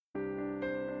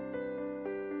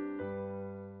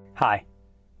Hi,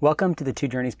 welcome to the Two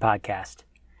Journeys podcast.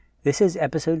 This is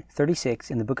episode 36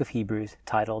 in the book of Hebrews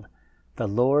titled, The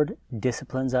Lord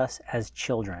Disciplines Us as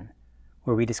Children,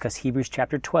 where we discuss Hebrews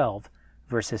chapter 12,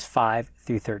 verses 5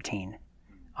 through 13.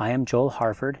 I am Joel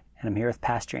Harford, and I'm here with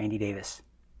Pastor Andy Davis.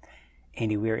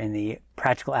 Andy, we are in the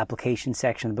practical application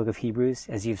section of the book of Hebrews.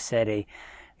 As you've said,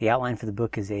 the outline for the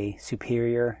book is a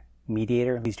superior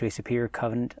mediator leads to a superior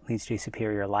covenant, leads to a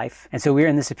superior life. And so we're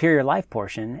in the superior life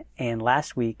portion, and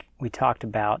last week we talked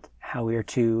about how we are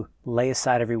to lay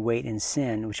aside every weight and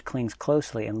sin which clings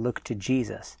closely and look to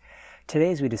Jesus.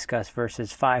 Today, as we discuss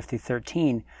verses 5 through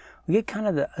 13, we get kind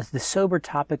of the sober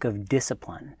topic of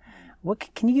discipline.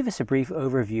 Can you give us a brief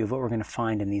overview of what we're going to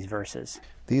find in these verses?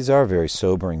 These are very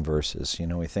sobering verses. You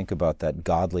know, we think about that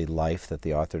godly life that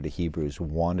the author to Hebrews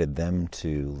wanted them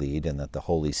to lead, and that the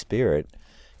Holy Spirit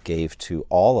gave to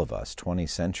all of us, 20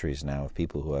 centuries now of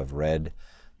people who have read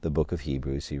the book of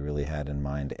Hebrews. He really had in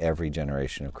mind every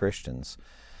generation of Christians.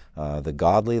 The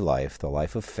godly life, the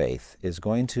life of faith, is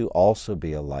going to also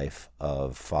be a life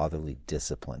of fatherly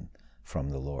discipline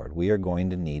from the Lord. We are going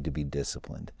to need to be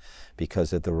disciplined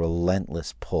because of the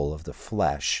relentless pull of the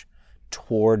flesh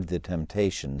toward the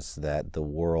temptations that the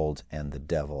world and the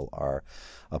devil are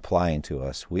applying to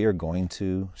us. We are going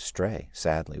to stray,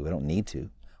 sadly. We don't need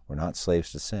to. We're not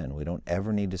slaves to sin. We don't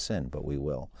ever need to sin, but we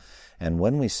will. And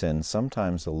when we sin,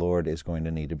 sometimes the Lord is going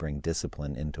to need to bring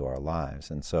discipline into our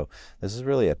lives. And so this is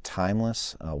really a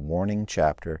timeless warning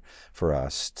chapter for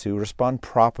us to respond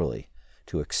properly,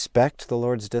 to expect the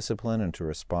Lord's discipline and to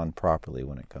respond properly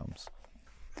when it comes.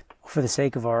 For the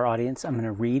sake of our audience, I'm going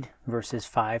to read verses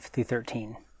 5 through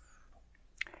 13.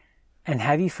 And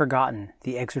have you forgotten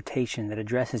the exhortation that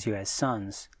addresses you as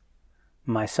sons?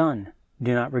 My son,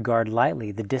 do not regard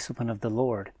lightly the discipline of the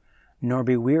Lord, nor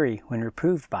be weary when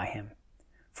reproved by him.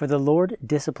 For the Lord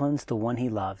disciplines the one he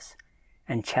loves,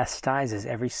 and chastises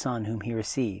every son whom he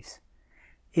receives.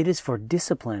 It is for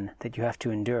discipline that you have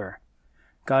to endure.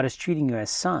 God is treating you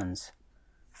as sons.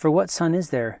 For what son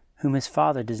is there whom his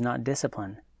father does not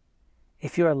discipline?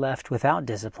 If you are left without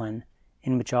discipline,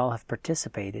 in which all have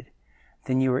participated,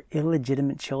 then you are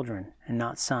illegitimate children and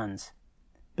not sons.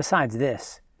 Besides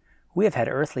this, we have had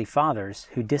earthly fathers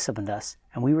who disciplined us,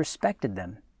 and we respected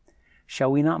them.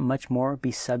 Shall we not much more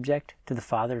be subject to the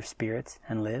Father of spirits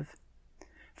and live?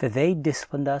 For they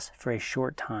disciplined us for a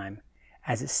short time,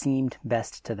 as it seemed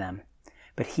best to them.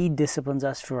 But he disciplines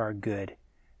us for our good,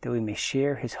 that we may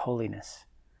share his holiness.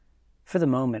 For the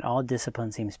moment, all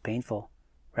discipline seems painful,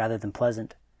 rather than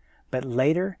pleasant, but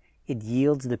later it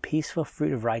yields the peaceful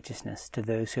fruit of righteousness to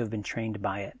those who have been trained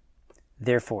by it.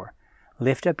 Therefore,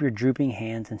 lift up your drooping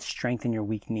hands and strengthen your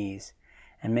weak knees,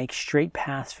 and make straight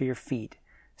paths for your feet,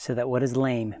 so that what is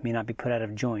lame may not be put out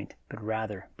of joint, but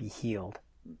rather be healed.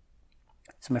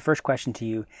 So my first question to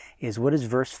you is, what is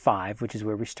verse 5, which is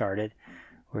where we started,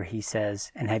 where he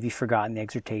says, and have you forgotten the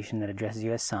exhortation that addresses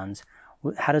you as sons?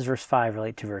 How does verse 5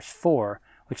 relate to verse 4,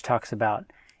 which talks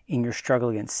about, in your struggle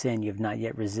against sin, you have not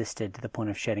yet resisted to the point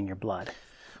of shedding your blood?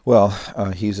 Well,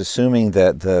 he's assuming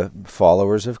that the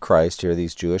followers of Christ here,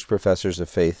 these Jewish professors of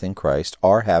faith in Christ,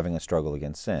 are having a struggle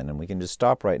against sin. And we can just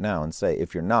stop right now and say,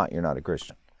 if you're not a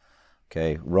Christian.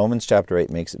 Okay, Romans chapter 8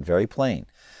 makes it very plain.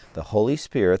 The Holy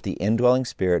Spirit, the indwelling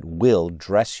Spirit, will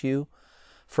dress you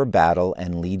for battle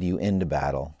and lead you into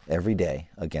battle every day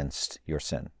against your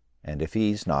sin. And if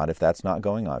that's not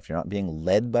going on, if you're not being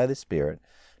led by the Spirit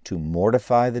to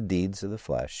mortify the deeds of the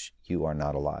flesh, you are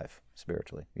not alive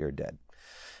spiritually. You're dead.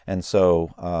 And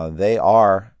so they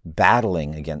are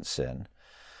battling against sin,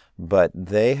 but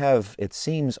they have, it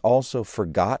seems, also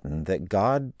forgotten that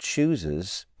God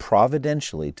chooses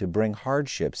providentially to bring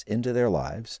hardships into their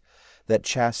lives that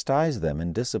chastise them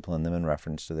and discipline them in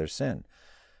reference to their sin.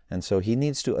 And so he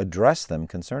needs to address them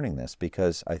concerning this,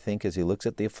 because I think as he looks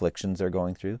at the afflictions they're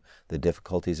going through, the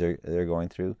difficulties they're going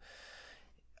through,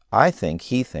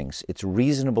 he thinks it's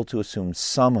reasonable to assume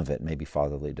some of it may be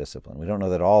fatherly discipline. We don't know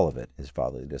that all of it is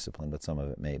fatherly discipline, but some of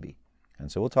it may be.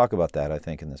 And so we'll talk about that, I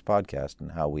think, in this podcast,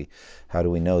 and how do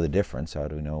we know the difference? How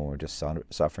do we know when we're just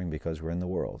suffering because we're in the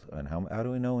world? And how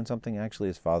do we know when something actually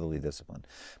is fatherly discipline?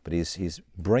 But he's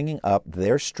bringing up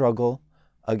their struggle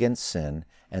against sin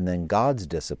and then God's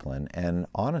discipline, and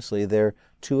honestly, they're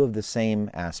two of the same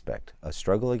aspect. A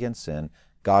struggle against sin,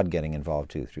 God getting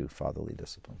involved too through fatherly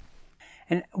discipline.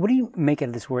 And what do you make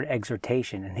of this word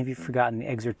exhortation? And have you forgotten the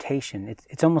exhortation?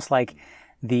 It's almost like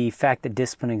the fact that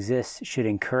discipline exists should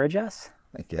encourage us?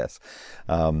 Yes.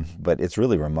 But it's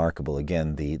really remarkable,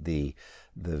 again, the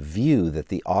view that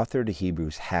the author to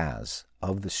Hebrews has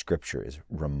of the Scripture is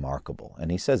remarkable. And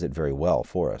he says it very well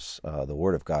for us. The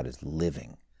Word of God is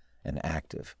living and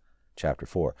active chapter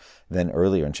 4. Then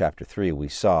earlier in chapter 3, we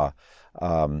saw,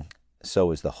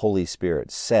 so as the Holy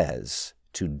Spirit says,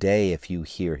 today if you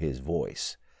hear his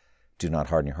voice, do not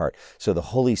harden your heart. So the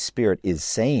Holy Spirit is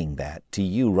saying that to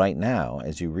you right now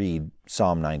as you read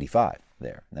Psalm 95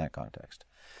 there in that context.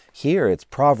 Here it's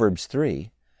Proverbs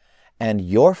 3, and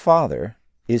your Father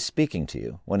is speaking to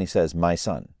you when he says, my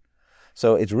son.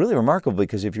 So it's really remarkable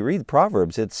because if you read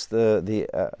Proverbs, it's the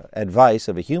advice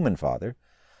of a human father,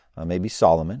 maybe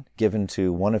Solomon, given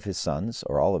to one of his sons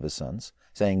or all of his sons,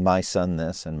 saying, my son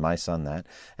this and my son that.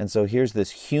 And so here's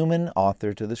this human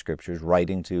author to the Scriptures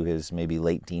writing to his maybe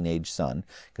late teenage son,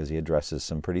 because he addresses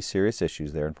some pretty serious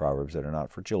issues there in Proverbs that are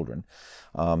not for children.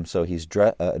 So he's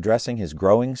addressing his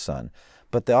growing son.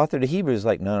 But the author to Hebrews is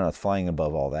like, no, it's flying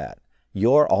above all that.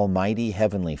 Your almighty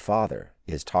heavenly Father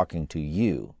is talking to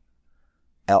you,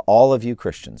 all of you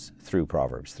Christians, through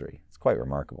Proverbs 3. It's quite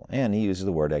remarkable. And he uses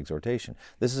the word exhortation.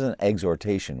 This is an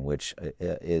exhortation, which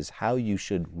is how you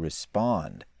should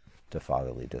respond to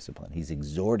fatherly discipline. He's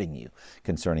exhorting you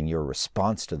concerning your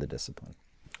response to the discipline.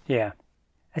 Yeah.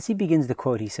 As he begins the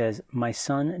quote, he says, my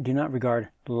son, do not regard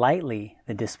lightly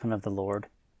the discipline of the Lord,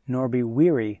 nor be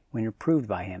weary when reproved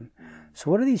by him.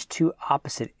 So what are these two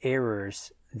opposite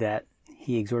errors that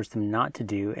he exhorts them not to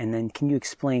do? And then can you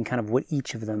explain kind of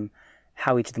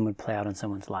how each of them would play out in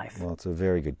someone's life? Well, it's a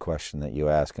very good question that you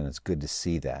ask, and it's good to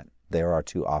see that. There are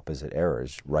two opposite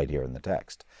errors right here in the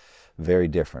text. Very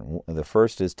different. The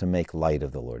first is to make light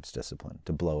of the Lord's discipline,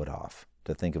 to blow it off,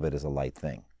 to think of it as a light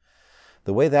thing.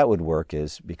 The way that would work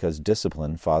is because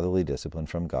discipline, fatherly discipline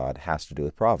from God, has to do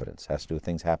with providence, has to do with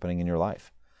things happening in your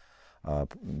life.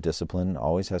 Discipline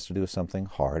always has to do with something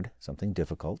hard, something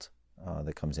difficult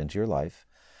that comes into your life.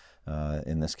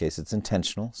 In this case, it's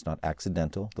intentional. It's not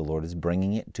accidental. The Lord is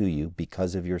bringing it to you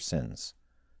because of your sins.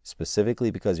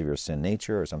 Specifically because of your sin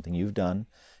nature or something you've done,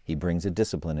 he brings a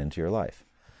discipline into your life.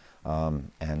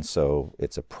 And so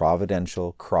it's a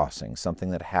providential crossing,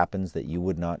 something that happens that you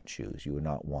would not choose. You would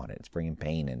not want it. It's bringing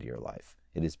pain into your life.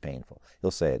 It is painful. He'll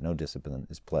say it, no discipline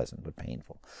is pleasant, but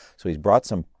painful. So he's brought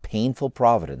some painful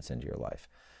providence into your life.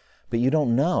 But you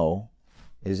don't know,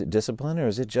 is it discipline or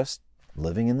is it just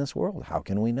living in this world? How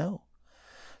can we know?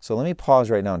 So let me pause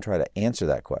right now and try to answer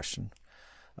that question.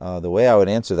 The way I would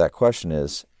answer that question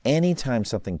is, anytime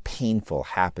something painful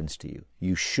happens to you,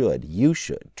 you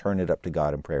should turn it up to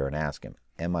God in prayer and ask him,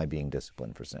 am I being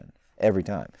disciplined for sin? Every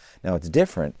time. Now, it's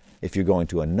different if you're going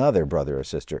to another brother or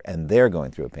sister and they're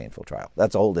going through a painful trial.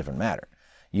 That's a whole different matter.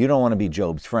 You don't want to be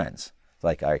Job's friends. It's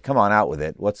like, all right, come on out with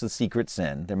it. What's the secret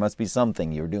sin? There must be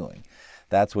something you're doing.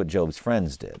 That's what Job's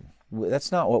friends did.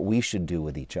 That's not what we should do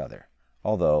with each other.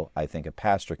 Although I think a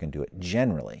pastor can do it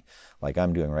generally, like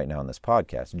I'm doing right now in this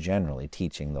podcast, generally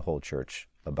teaching the whole church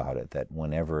about it, that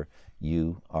whenever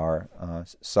you are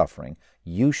suffering,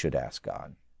 you should ask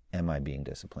God, am I being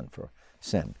disciplined for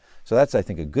sin? So that's, I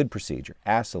think, a good procedure.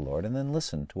 Ask the Lord and then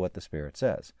listen to what the Spirit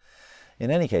says. In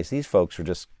any case, these folks were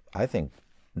just, I think,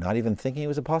 not even thinking it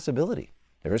was a possibility.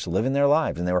 They were just living their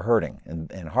lives and they were hurting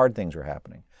and hard things were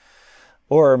happening.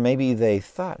 Or maybe they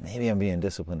thought, maybe I'm being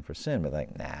disciplined for sin, but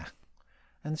like, nah.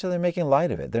 And so they're making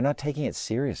light of it. They're not taking it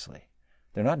seriously.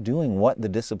 They're not doing what the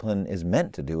discipline is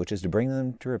meant to do, which is to bring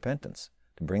them to repentance,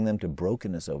 to bring them to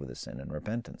brokenness over the sin and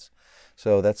repentance.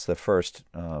 So that's the first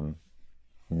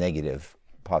negative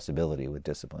possibility with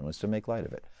discipline, was to make light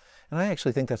of it. And I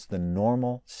actually think that's the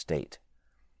normal state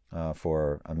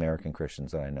for American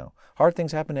Christians that I know. Hard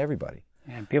things happen to everybody.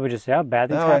 And people just say, bad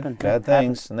things happen. Bad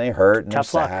things, and they hurt, and they're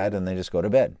Tough luck. sad, and they just go to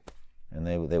bed. And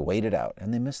they wait it out,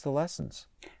 and they miss the lessons.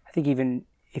 I think even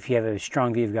if you have a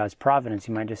strong view of God's providence,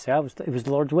 you might just say, it was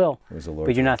the Lord's will. It was the Lord's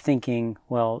But you're will. not thinking,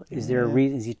 well, is there a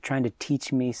reason? Is he trying to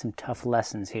teach me some tough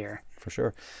lessons here? For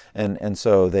sure. And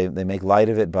so they make light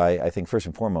of it by, I think, first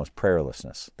and foremost,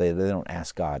 prayerlessness. They don't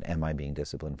ask God, am I being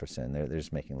disciplined for sin? They're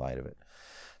just making light of it.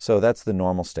 So that's the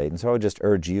normal state. And so I would just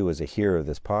urge you as a hearer of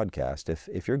this podcast,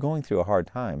 if you're going through a hard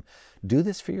time, do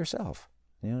this for yourself.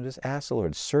 Just ask the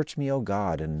Lord, search me, O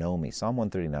God, and know me. Psalm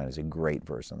 139 is a great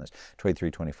verse on this.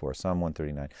 23:24, Psalm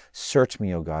 139. Search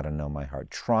me, O God, and know my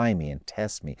heart. Try me and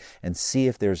test me and see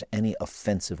if there's any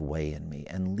offensive way in me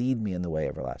and lead me in the way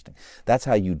everlasting. That's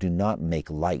how you do not make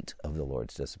light of the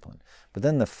Lord's discipline. But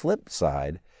then the flip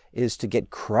side is to get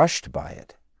crushed by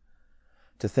it.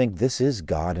 To think this is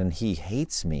God and he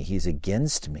hates me. He's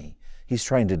against me. He's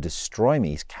trying to destroy me.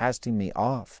 He's casting me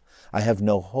off. I have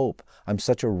no hope. I'm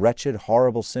such a wretched,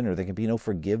 horrible sinner. There can be no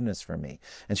forgiveness for me.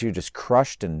 And so you're just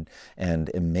crushed and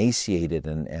emaciated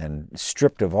and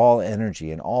stripped of all energy,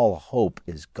 and all hope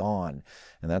is gone.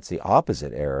 And that's the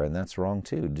opposite error, and that's wrong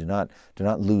too. Do not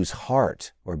lose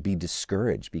heart or be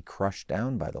discouraged, be crushed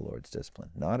down by the Lord's discipline.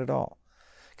 Not at all.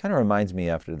 Kind of reminds me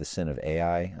after the sin of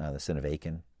Ai, the sin of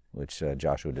Achan, which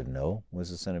Joshua didn't know was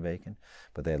the sin of Achan,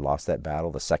 but they had lost that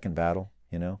battle, the second battle,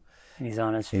 And he's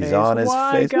on his face. He's on his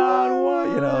Why, face. God,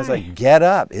 why? It's like, get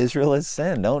up. Israel has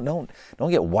sinned. Don't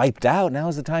get wiped out. Now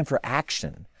is the time for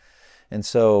action. And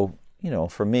so,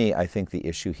 for me, I think the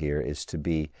issue here is to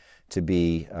be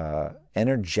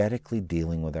energetically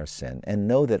dealing with our sin and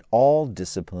know that all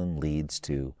discipline leads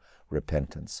to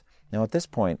repentance. Now, at this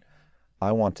point,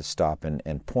 I want to stop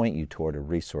and point you toward a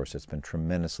resource that's been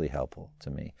tremendously helpful to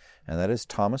me, and that is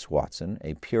Thomas Watson,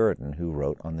 a Puritan who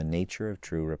wrote on the nature of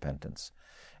true repentance.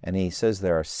 And he says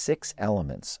there are 6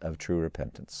 elements of true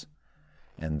repentance,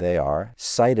 and they are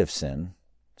sight of sin,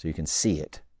 so you can see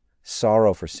it;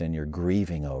 sorrow for sin, you're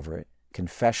grieving over it;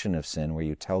 confession of sin, where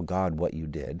you tell God what you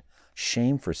did;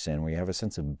 shame for sin, where you have a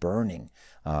sense of burning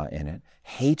in it;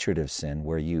 hatred of sin,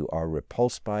 where you are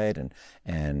repulsed by it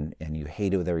and you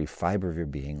hate it with every fiber of your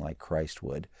being like Christ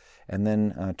would; and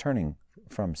then turning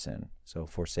from sin, so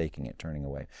forsaking it, turning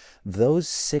away. Those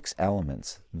 6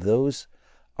 elements, those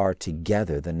are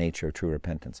together the nature of true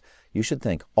repentance. You should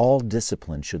think all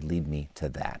discipline should lead me to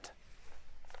that.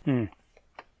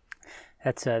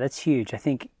 That's huge. I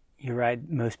think you're right.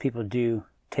 Most people do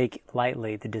take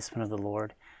lightly the discipline of the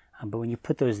Lord. But when you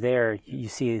put those there, you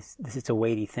see it's a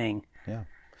weighty thing. Yeah.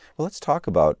 Well, let's talk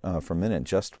about, for a minute,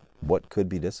 just what could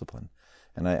be discipline.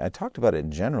 And I talked about it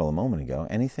in general a moment ago.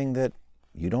 Anything that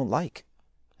you don't like,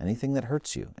 anything that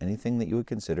hurts you, anything that you would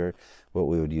consider what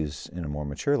we would use in a more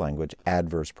mature language,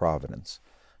 adverse providence.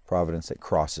 Providence that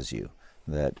crosses you,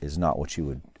 that is not what you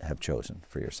would have chosen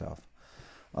for yourself.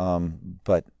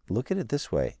 But look at it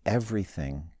this way.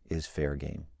 Everything is fair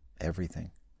game.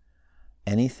 Everything.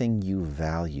 Anything you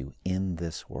value in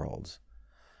this world,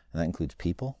 and that includes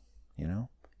people,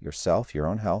 yourself, your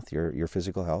own health, your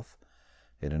physical health.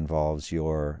 It involves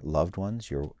your loved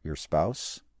ones, your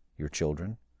spouse, your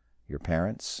children, your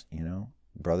parents,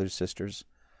 brothers, sisters,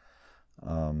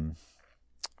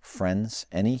 friends,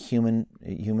 any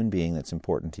human being that's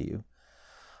important to you.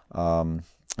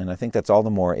 And I think that's all the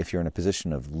more if you're in a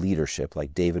position of leadership,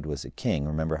 like David was a king.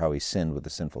 Remember how he sinned with the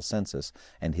sinful census,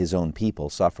 and his own people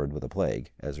suffered with a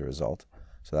plague as a result.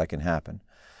 So that can happen.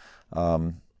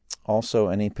 Also,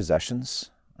 any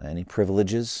possessions, any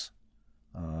privileges,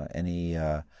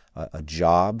 a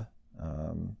job,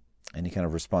 any kind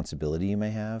of responsibility you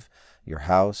may have, your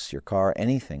house, your car,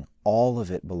 anything, all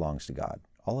of it belongs to God.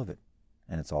 All of it.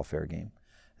 And it's all fair game.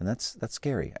 And that's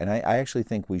scary. And I actually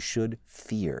think we should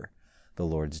fear the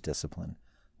Lord's discipline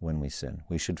when we sin.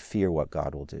 We should fear what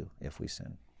God will do if we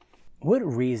sin. What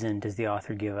reason does the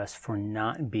author give us for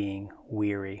not being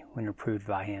weary when reproved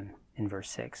by him in verse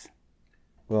 6?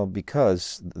 Well,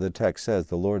 because the text says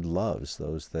the Lord loves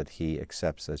those that he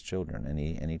accepts as children, and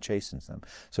he chastens them.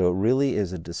 So it really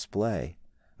is a display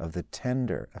of the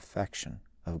tender affection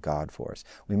of God for us.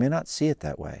 We may not see it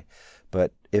that way,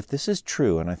 but if this is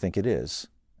true, and I think it is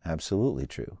absolutely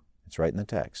true, it's right in the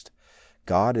text,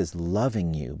 God is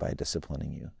loving you by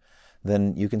disciplining you,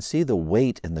 then you can see the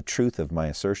weight and the truth of my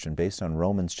assertion based on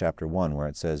Romans chapter 1, where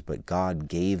it says, but God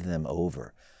gave them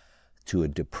over to a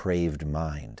depraved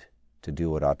mind to do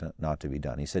what ought not to be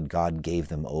done. He said God gave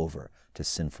them over to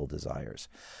sinful desires.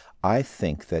 I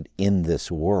think that in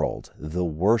this world, the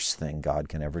worst thing God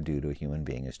can ever do to a human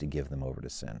being is to give them over to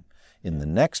sin. In the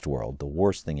next world, the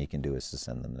worst thing he can do is to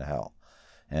send them to hell.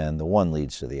 And the one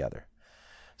leads to the other.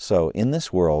 So in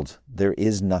this world, there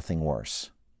is nothing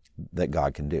worse that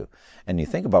God can do. And you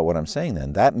think about what I'm saying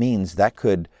then, that means that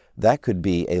could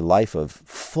be a life of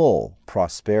full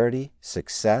prosperity,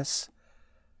 success,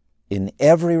 in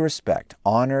every respect,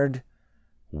 honored,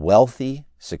 wealthy,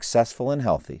 successful, and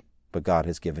healthy, but God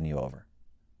has given you over.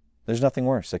 There's nothing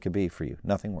worse that could be for you,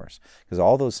 nothing worse, because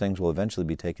all those things will eventually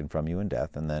be taken from you in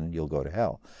death, and then you'll go to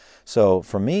hell. So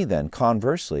for me then,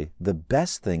 conversely, the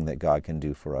best thing that God can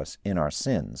do for us in our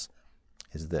sins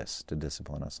is this, to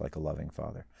discipline us like a loving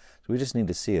Father. So we just need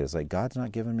to see it as like, God's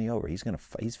not giving me over. He's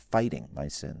fighting my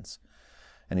sins.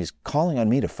 And he's calling on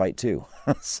me to fight too.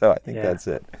 So I think that's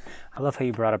it. I love how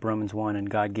you brought up Romans 1 and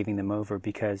God giving them over,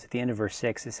 because at the end of verse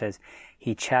 6 it says,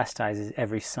 he chastises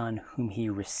every son whom he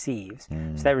receives.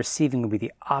 So that receiving will be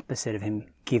the opposite of him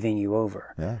giving you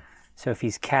over. Yeah. So if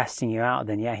he's casting you out,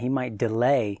 then he might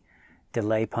delay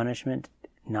punishment,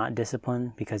 not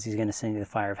discipline because he's going to send you to the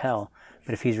fire of hell.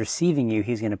 But if he's receiving you,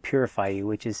 he's going to purify you,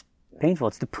 which is painful.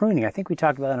 It's the pruning. I think we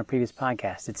talked about that on a previous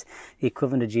podcast. It's the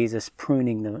equivalent of Jesus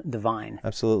pruning the vine.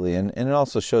 Absolutely. And it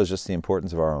also shows just the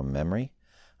importance of our own memory,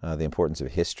 the importance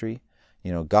of history.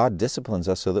 God disciplines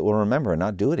us so that we'll remember and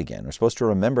not do it again. We're supposed to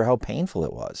remember how painful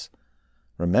it was.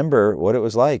 Remember what it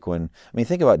was like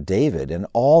think about David and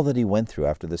all that he went through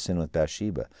after the sin with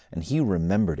Bathsheba. And he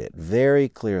remembered it very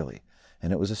clearly.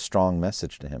 And it was a strong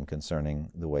message to him concerning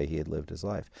the way he had lived his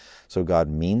life. So God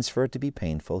means for it to be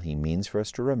painful. He means for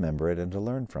us to remember it and to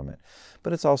learn from it.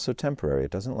 But it's also temporary.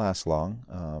 It doesn't last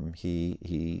long.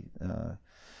 He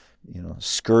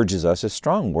scourges us. There's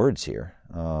strong words here.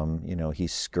 He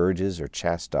scourges or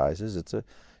chastises.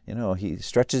 He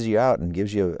stretches you out and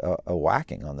gives you a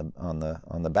whacking on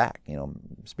the back.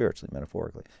 Spiritually,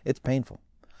 metaphorically, it's painful.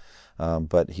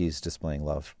 But he's displaying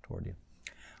love toward you.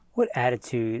 What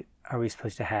attitude are we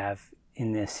supposed to have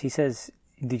in this? He says,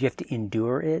 did you have to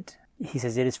endure it? He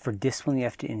says it is for discipline you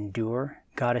have to endure.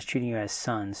 God is treating you as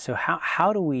sons. So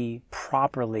how do we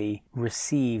properly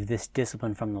receive this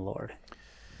discipline from the Lord?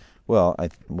 Well,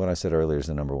 what I said earlier is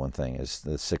the number one thing, is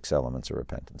the 6 elements of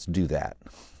repentance. Do that.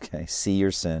 Okay, see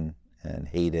your sin and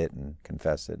hate it and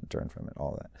confess it and turn from it,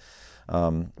 all that.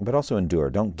 But also endure.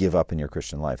 Don't give up in your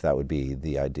Christian life. That would be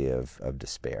the idea of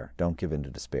despair. Don't give in to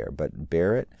despair, but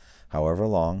bear it however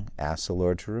long. Ask the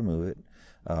Lord to remove it.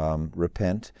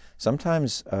 Repent.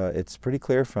 Sometimes it's pretty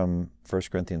clear from 1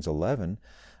 Corinthians 11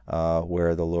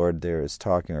 where the Lord there is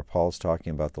talking, or Paul's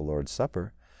talking about the Lord's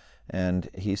Supper. And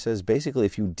he says, basically,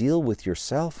 if you deal with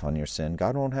yourself on your sin,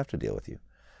 God won't have to deal with you.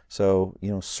 So,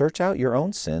 search out your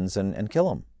own sins and kill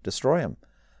them, destroy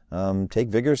them. Take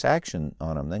vigorous action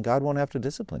on them. Then God won't have to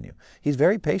discipline you. He's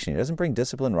very patient. He doesn't bring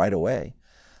discipline right away.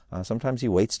 Sometimes he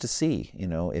waits to see,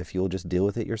 if you'll just deal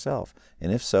with it yourself.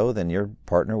 And if so, then you're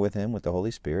partner with him, with the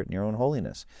Holy Spirit, in your own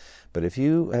holiness. But if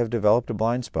you have developed a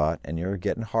blind spot and you're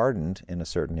getting hardened in a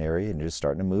certain area and you're just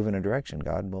starting to move in a direction,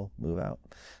 God will move out.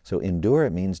 So endure,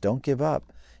 it means don't give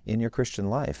up in your Christian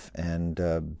life, and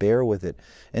bear with it.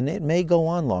 And it may go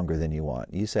on longer than you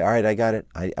want. You say, all right, I got it.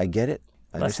 I get it.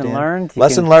 Lesson learned.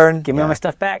 Lesson learned. Give me all my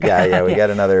stuff back. Yeah. We got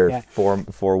another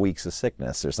 4 weeks of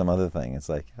sickness or some other thing. It's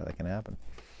like, that can happen.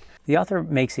 The author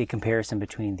makes a comparison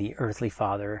between the earthly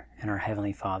Father and our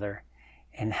Heavenly Father.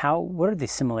 And what are the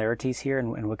similarities here,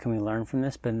 and what can we learn from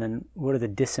this? But then what are the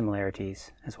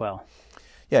dissimilarities as well?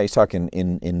 Yeah, he's talking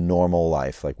in normal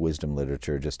life, like wisdom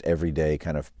literature, just everyday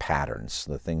kind of patterns,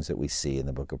 the things that we see in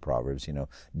the book of Proverbs.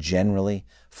 Generally,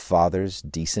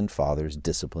 decent fathers,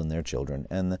 discipline their children,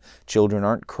 and the children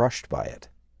aren't crushed by it.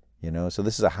 So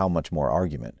this is a how much more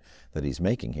argument that he's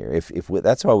making here.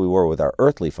 That's how we were with our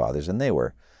earthly fathers, and they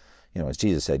were, as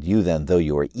Jesus said, you then, though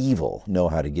you are evil, know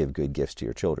how to give good gifts to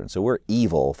your children. So we're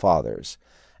evil fathers.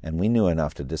 And we knew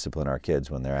enough to discipline our kids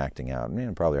when they're acting out.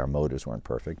 Probably our motives weren't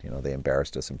perfect. They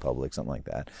embarrassed us in public, something like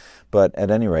that. But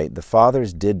at any rate, the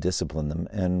fathers did discipline them,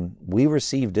 and we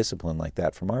received discipline like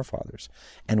that from our fathers.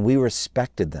 And we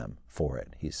respected them for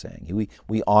it, he's saying.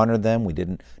 We honored them. We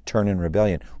didn't turn in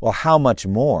rebellion. Well, how much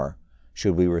more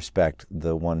should we respect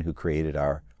the one who created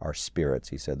our spirits,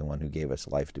 he said, the one who gave us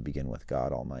life to begin with,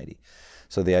 God Almighty.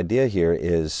 So the idea here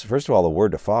is, first of all, the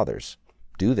word to fathers,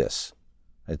 do this.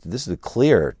 This is a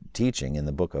clear teaching in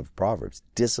the book of Proverbs.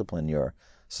 Discipline your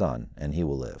son, and he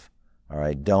will live. All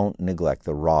right? Don't neglect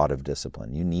the rod of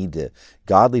discipline.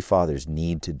 Godly fathers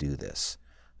need to do this.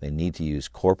 They need to use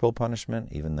corporal punishment,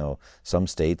 even though some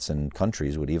states and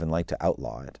countries would even like to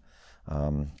outlaw it.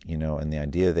 And the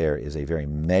idea there is a very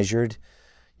measured,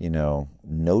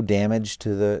 no damage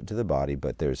to the body,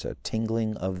 but there's a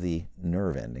tingling of the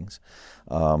nerve endings.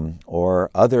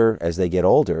 As they get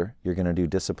older, you're going to do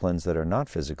disciplines that are not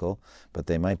physical, but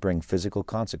they might bring physical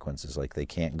consequences, like they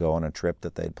can't go on a trip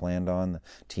that they'd planned on, the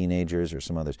teenagers or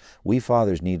some others. We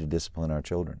fathers need to discipline our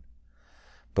children.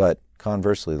 But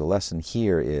conversely, the lesson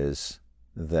here is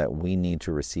that we need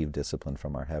to receive discipline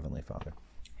from our Heavenly Father.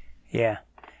 Yeah.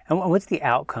 And what's the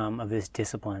outcome of this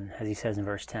discipline, as he says in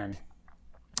verse 10?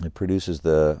 It produces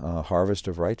the harvest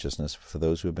of righteousness for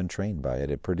those who have been trained by it.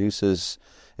 It produces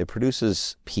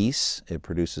peace. It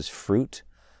produces fruit.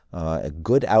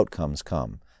 Good outcomes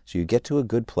come. So you get to a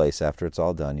good place after it's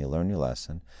all done. You learn your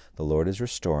lesson. The Lord is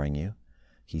restoring you.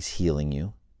 He's healing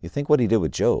you. You think what he did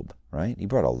with Job, right? He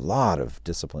brought a lot of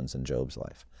disciplines in Job's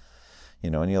life.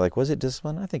 And you're like, was it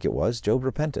discipline? I think it was. Job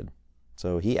repented.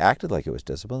 So he acted like it was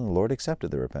discipline, and the Lord accepted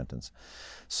the repentance.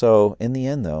 So in the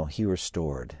end, though, he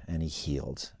restored and he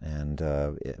healed.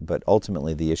 But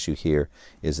ultimately, the issue here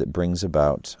is it brings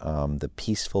about the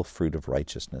peaceful fruit of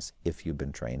righteousness if you've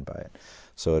been trained by it.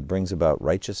 So it brings about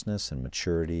righteousness and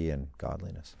maturity and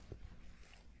godliness.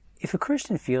 If a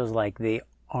Christian feels like they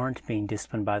aren't being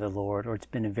disciplined by the Lord, or it's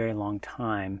been a very long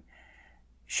time,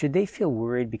 should they feel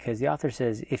worried? Because the author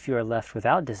says if you are left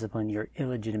without discipline, you're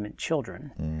illegitimate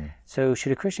children. So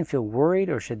should a Christian feel worried,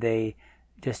 or should they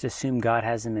just assume God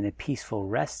has them in a peaceful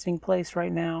resting place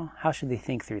right now? How should they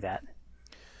think through that?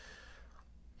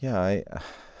 Yeah,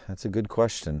 that's a good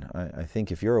question. I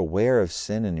think if you're aware of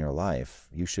sin in your life,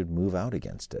 you should move out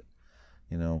against it.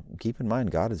 Keep in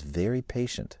mind, God is very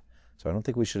patient. So I don't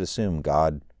think we should assume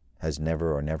God has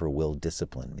never or never will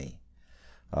discipline me.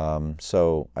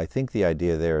 So I think the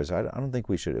idea there is I don't think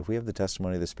we should, if we have the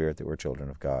testimony of the Spirit that we're children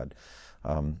of God.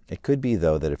 It could be,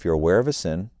 though, that if you're aware of a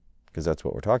sin, because that's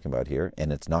what we're talking about here,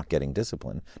 and it's not getting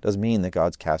discipline, doesn't mean that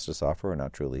God's cast us off or we're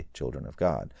not truly children of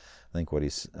God. I think what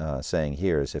he's saying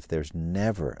here is if there's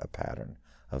never a pattern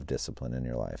of discipline in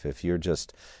your life, if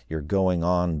you're going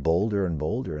on bolder and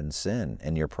bolder in sin,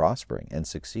 and you're prospering and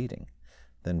succeeding,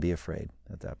 then be afraid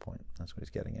at that point. That's what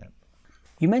he's getting at.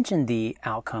 You mentioned the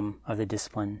outcome of the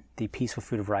discipline, the peaceful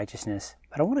fruit of righteousness,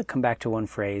 but I want to come back to one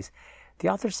phrase. The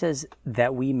author says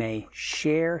that we may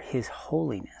share his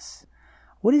holiness.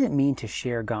 What does it mean to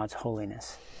share God's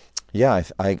holiness? Yeah,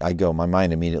 my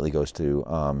mind immediately goes to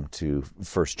 1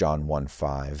 John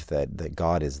 1:5, that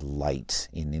God is light,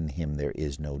 and in him there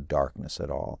is no darkness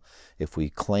at all. If we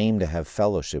claim to have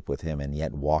fellowship with him and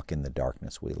yet walk in the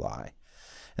darkness, we lie.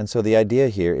 And so the idea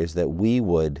here is that we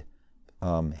would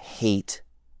hate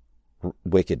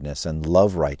wickedness and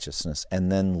love righteousness,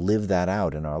 and then live that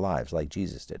out in our lives like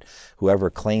Jesus did. Whoever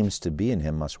claims to be in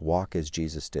him must walk as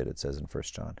Jesus did, it says in 1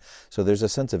 John. So there's a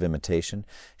sense of imitation.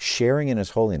 Sharing in his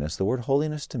holiness. The word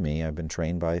holiness to me, I've been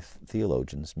trained by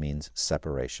theologians, means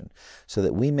separation. So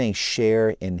that we may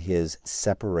share in his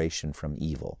separation from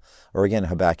evil. Or again,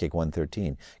 Habakkuk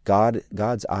 1:13.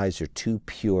 God's eyes are too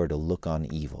pure to look on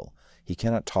evil. He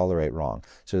cannot tolerate wrong.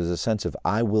 So there's a sense of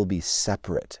I will be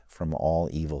separate from all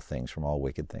evil things, from all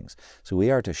wicked things. So we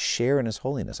are to share in his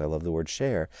holiness. I love the word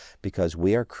share because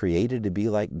we are created to be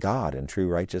like God in true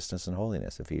righteousness and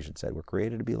holiness. Ephesians said we're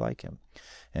created to be like him.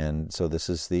 And so this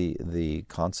is the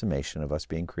consummation of us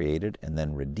being created and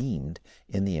then redeemed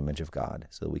in the image of God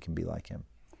so that we can be like him.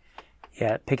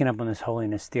 Yeah, picking up on this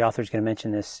holiness, the author's going to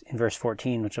mention this in verse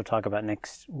 14, which we'll talk about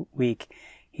next week.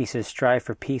 He says, strive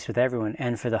for peace with everyone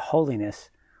and for the holiness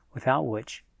without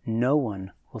which no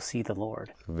one will see the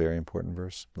Lord. A very important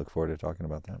verse. Look forward to talking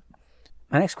about that.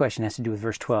 My next question has to do with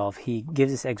verse 12. He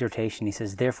gives this exhortation. He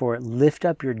says, therefore, lift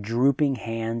up your drooping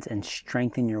hands and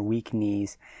strengthen your weak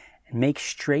knees and make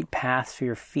straight paths for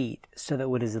your feet so that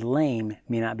what is lame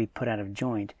may not be put out of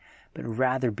joint, but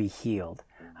rather be healed.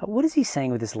 What is he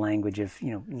saying with this language of,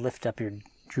 lift up your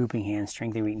drooping hands,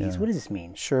 strengthen your weak knees? What does this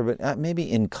mean? Sure, but maybe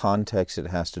in context it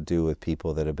has to do with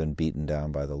people that have been beaten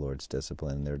down by the Lord's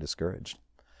discipline and they're discouraged.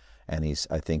 And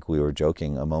I think we were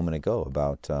joking a moment ago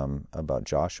about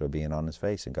Joshua being on his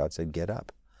face, and God said, get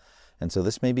up. And so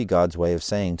this may be God's way of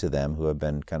saying to them who have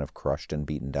been kind of crushed and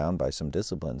beaten down by some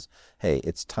disciplines, hey,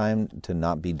 it's time to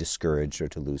not be discouraged or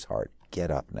to lose heart.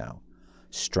 Get up now.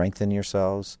 Strengthen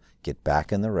yourselves. Get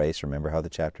back in the race. Remember how the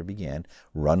chapter began.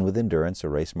 Run with endurance, a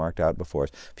race marked out before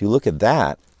us. If you look at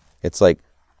that, it's like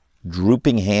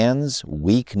drooping hands,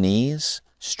 weak knees,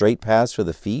 straight paths for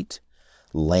the feet,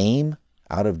 lame,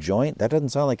 out of joint. That doesn't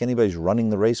sound like anybody's running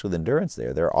the race with endurance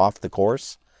there. They're off the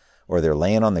course, or they're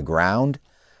laying on the ground,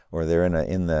 or they're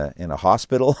in a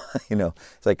hospital.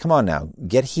 It's like, come on now,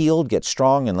 get healed, get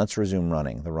strong, and let's resume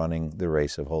running the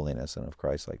race of holiness and of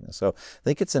Christ-likeness. So I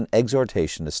think it's an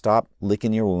exhortation to stop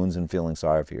licking your wounds and feeling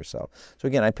sorry for yourself. So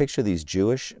again, I picture these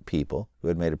Jewish people who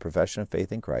had made a profession of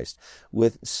faith in Christ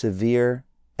with severe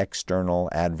external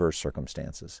adverse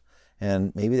circumstances.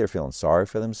 And maybe they're feeling sorry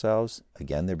for themselves.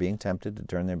 Again, they're being tempted to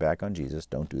turn their back on Jesus.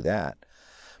 Don't do that.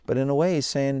 But in a way, he's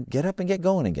saying, get up and get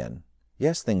going again.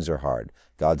 Yes, things are hard.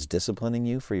 God's disciplining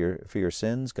you for your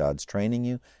sins. God's training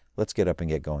you. Let's get up and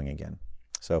get going again.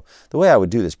 So the way I would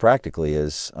do this practically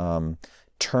is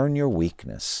turn your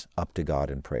weakness up to God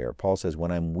in prayer. Paul says,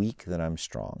 when I'm weak, then I'm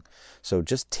strong. So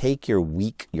just take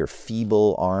your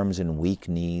feeble arms and weak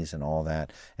knees and all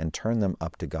that and turn them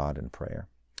up to God in prayer.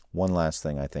 One last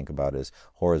thing I think about is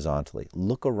horizontally.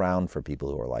 Look around for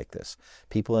people who are like this.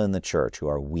 People in the church who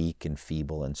are weak and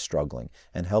feeble and struggling,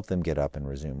 and help them get up and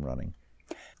resume running.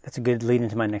 That's a good lead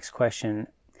into my next question.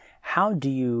 How do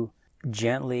you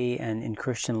gently and in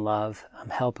Christian love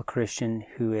help a Christian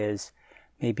who is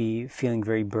maybe feeling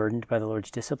very burdened by the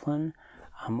Lord's discipline,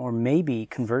 or maybe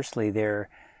conversely they're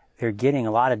getting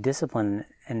a lot of discipline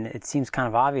and it seems kind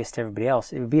of obvious to everybody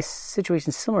else. It would be a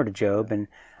situation similar to Job, and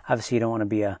obviously you don't want to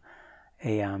be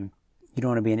you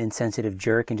don't want to be an insensitive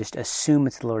jerk and just assume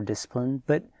it's the Lord's discipline,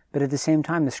 but at the same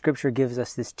time the Scripture gives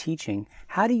us this teaching.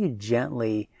 How do you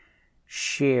gently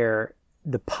share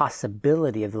the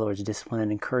possibility of the Lord's discipline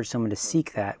and encourage someone to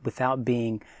seek that without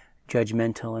being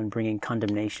judgmental and bringing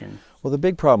condemnation? Well, the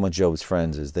big problem with Job's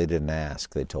friends is they didn't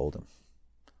ask, they told him.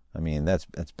 I mean, that's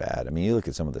bad. I mean, you look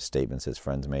at some of the statements his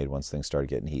friends made once things started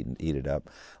getting heated up.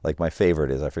 Like my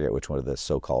favorite is, I forget which one of the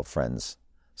so-called friends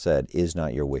said, "Is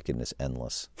not your wickedness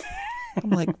endless?"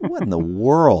 I'm like, what in the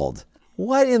world?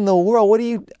 What in the world? What do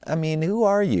you, I mean, who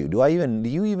are you? Do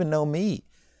you even know me?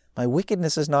 My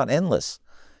wickedness is not endless.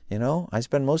 You know, I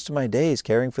spend most of my days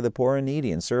caring for the poor and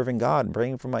needy and serving God and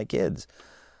praying for my kids.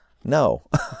 No.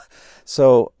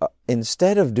 So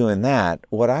instead of doing that,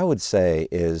 what I would say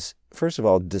is, first of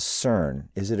all, discern.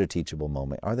 Is it a teachable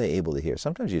moment? Are they able to hear?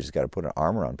 Sometimes you just got to put an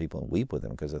arm around people and weep with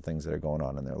them because of things that are going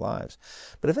on in their lives.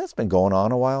 But if that's been going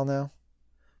on a while now,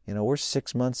 you know, we're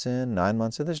 6 months in, 9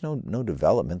 months in, there's no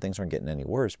development. Things aren't getting any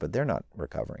worse, but they're not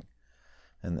recovering.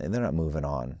 And they're not moving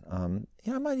on.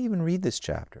 I might even read this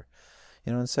chapter,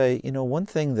 and say, one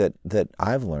thing that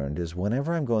I've learned is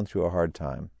whenever I'm going through a hard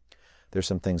time, there's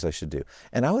some things I should do.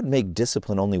 And I would make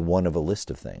discipline only one of a list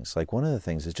of things. Like one of the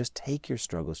things is just take your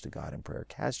struggles to God in prayer.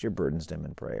 Cast your burdens to Him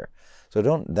in prayer. So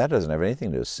that doesn't have anything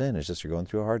to do with sin. It's just you're going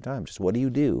through a hard time. Just what do you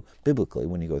do biblically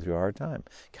when you go through a hard time?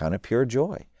 Count it pure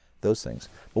joy. Those things.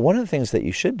 But one of the things that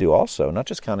you should do also, not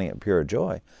just counting it pure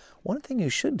joy, one thing you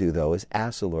should do though is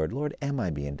ask the Lord, Lord, am I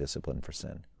being disciplined for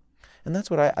sin? And that's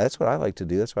what I like to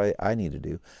do. That's what I need to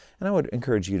do. And I would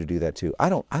encourage you to do that too. I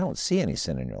don't see any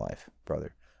sin in your life,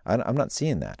 brother. I'm not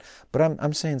seeing that. But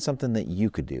I'm saying something that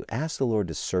you could do. Ask the Lord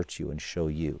to search you and show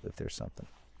you if there's something.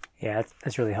 Yeah,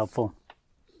 that's really helpful.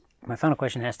 My final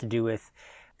question has to do with,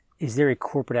 is there a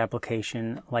corporate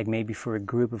application, like maybe for a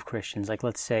group of Christians? Like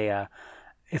let's say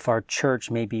if our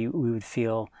church, maybe we would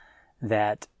feel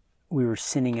that we were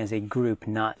sinning as a group,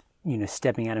 not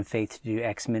stepping out in faith to do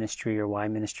X ministry or Y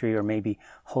ministry, or maybe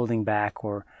holding back,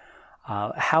 or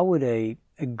how would a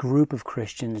group of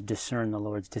Christians discern the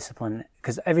Lord's discipline?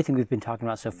 Because everything we've been talking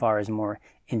about so far is more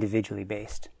individually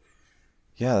based.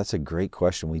 Yeah, that's a great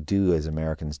question. We do, as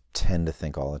Americans, tend to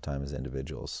think all the time as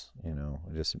individuals,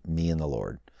 just me and the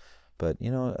Lord. But,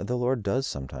 the Lord does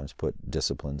sometimes put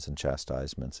disciplines and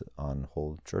chastisements on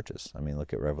whole churches. I mean,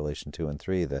 look at Revelation 2 and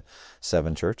 3, the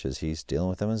 7 churches. He's dealing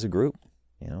with them as a group.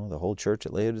 The whole church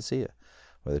at Laodicea,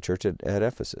 or the church at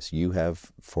Ephesus. You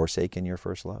have forsaken your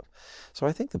first love. So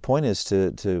I think the point is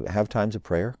to have times of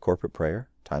prayer, corporate prayer,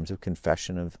 times of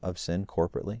confession of sin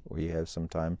corporately, where you have some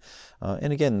time.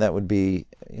 And again, that would be,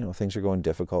 things are going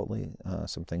difficultly.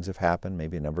 Some things have happened.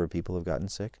 Maybe a number of people have gotten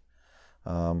sick.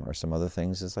 Or some other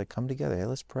things. It's like, come together. Hey,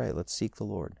 let's pray. Let's seek the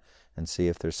Lord and see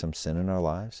if there's some sin in our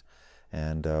lives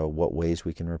and what ways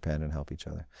we can repent and help each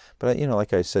other. But,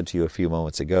 like I said to you a few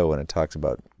moments ago when it talks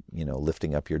about,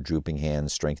 lifting up your drooping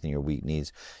hands, strengthening your weak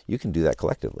knees, you can do that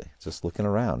collectively. Just looking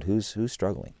around. Who's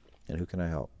struggling and who can I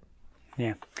help?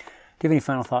 Yeah. Do you have any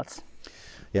final thoughts?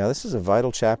 Yeah, this is a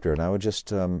vital chapter, and I would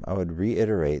just, I would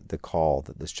reiterate the call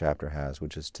that this chapter has,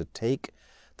 which is to take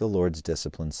the Lord's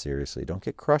discipline seriously. Don't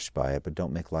get crushed by it, but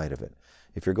don't make light of it.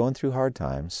 If you're going through hard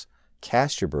times,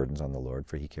 cast your burdens on the Lord,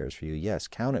 for He cares for you. Yes,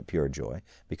 count it pure joy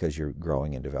because you're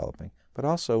growing and developing. But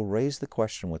also raise the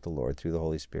question with the Lord through the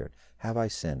Holy Spirit. Have I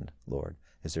sinned, Lord?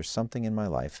 Is there something in my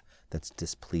life that's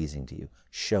displeasing to you?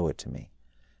 Show it to me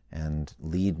and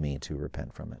lead me to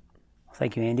repent from it. Well,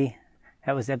 thank you, Andy.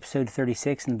 That was episode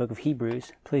 36 in the book of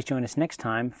Hebrews. Please join us next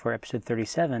time for episode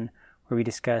 37, where we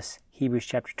discuss Hebrews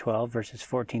chapter 12, verses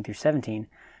 14 through 17.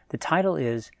 The title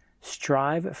is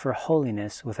Strive for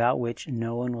Holiness, Without Which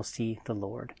No One Will See the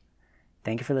Lord.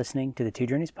 Thank you for listening to the Two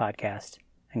Journeys podcast,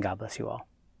 and God bless you all.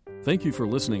 Thank you for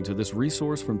listening to this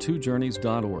resource from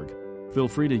twojourneys.org. Feel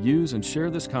free to use and share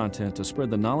this content to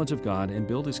spread the knowledge of God and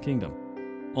build His kingdom.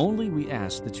 Only we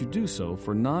ask that you do so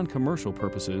for non-commercial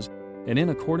purposes and in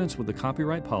accordance with the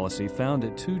copyright policy found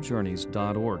at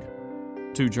twojourneys.org.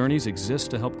 Two Journeys exists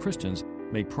to help Christians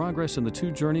make progress in the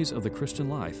two journeys of the Christian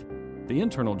life, the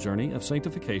internal journey of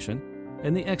sanctification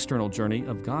and the external journey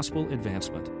of gospel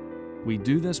advancement. We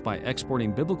do this by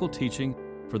exporting biblical teaching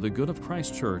for the good of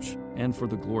Christ's church and for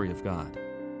the glory of God.